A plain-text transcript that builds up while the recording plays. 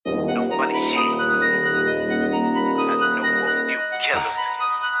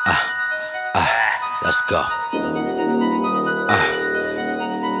Let's go.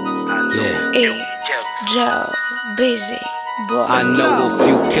 Yeah. It's Joe, busy boy. I know a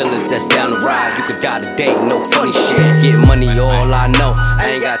few killers that's down the ride. You could die today, no funny shit. Get money, all I know.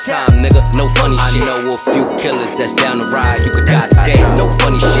 I ain't got time, nigga, no funny shit. I know a few killers that's down the ride. You could die today, no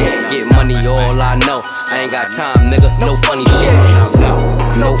funny shit. Get money, all I know. I ain't got time, nigga, no funny shit.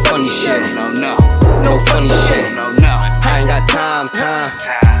 No funny shit. No funny shit. I ain't got time.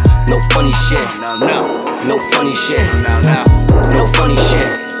 No funny shit. No funny shit. No funny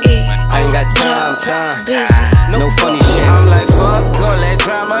shit. I ain't got time. No funny shit. I'm like, fuck all that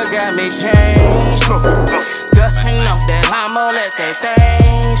drama, got me changed. Dusting off that llama, let that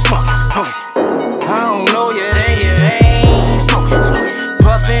thing smoke. I don't know you, then you ain't smoking.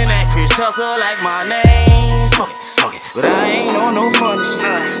 Puffin' that Chris Tucker like my name. Smoking. But I ain't on no funny shit.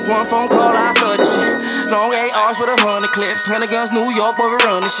 One phone call, I flood the shit. Long ARs with 100 clips. 100 guns, New York, boy, we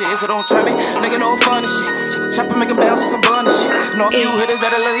run the shit. So don't try me, nigga, no funny shit. Chopper make 'em bounce with some bunny shit. Know a few hitters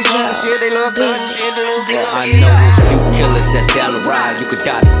that love these funny shit. They love stunning shit, they love stunning I know a few killers that's down the ride. You could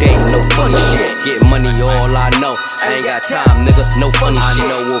die today, no funny shit. Get money, all I know. I ain't got time, nigga, no funny shit.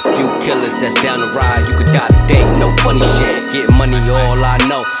 I know a few killers that's down the ride. You could die today, no funny shit. Get money, all I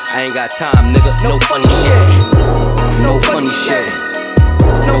know. I ain't got time, nigga, no funny shit. No funny shit.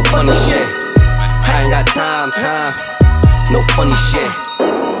 No funny shit. I ain't got time. No funny shit.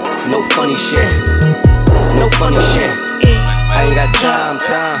 No funny shit. No funny shit. I ain't got time.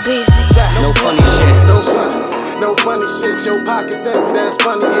 No funny shit. No funny shit, your pockets empty, that's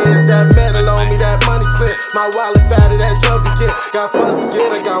funny is. That metal on me, that money clear. My wallet fatty, that jumpy kid. Got funds to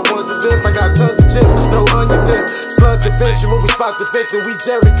get, I got ones to flip. I got tons of chips, no onion dip. Slug convention, when we spot the victim. We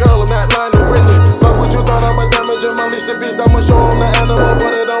Jerry Curl, I'm not lying to Richard. Fuck what you thought, I'ma damage him. Unleash the beast, I'ma show him the animal.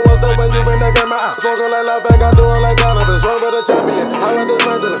 But it don't want stuff when you bring that game out. Smoking like love back, I do it like cannabis. Run with a champion, how about this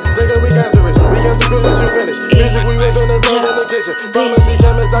mandolin? Singing, we cancerous. We get some Christians, you finish. Music, we whipping, there's love in the kitchen. Pharmacy,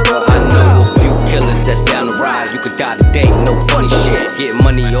 chemist, I run I know a few killers that's down the ride. You could die today, no funny shit. Get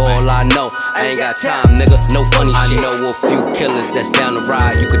money, all I know. I ain't got time, nigga, no funny shit. I know a few killers that's down the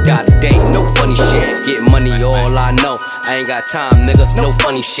ride. You could die today, no funny shit. Get money, all I know. I ain't got time, nigga, no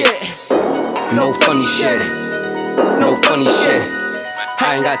funny shit. No funny shit. No funny shit.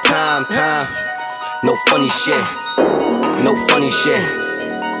 I ain't got time. No funny shit. No funny shit.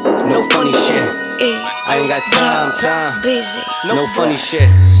 No funny shit. I ain't got time. No funny shit.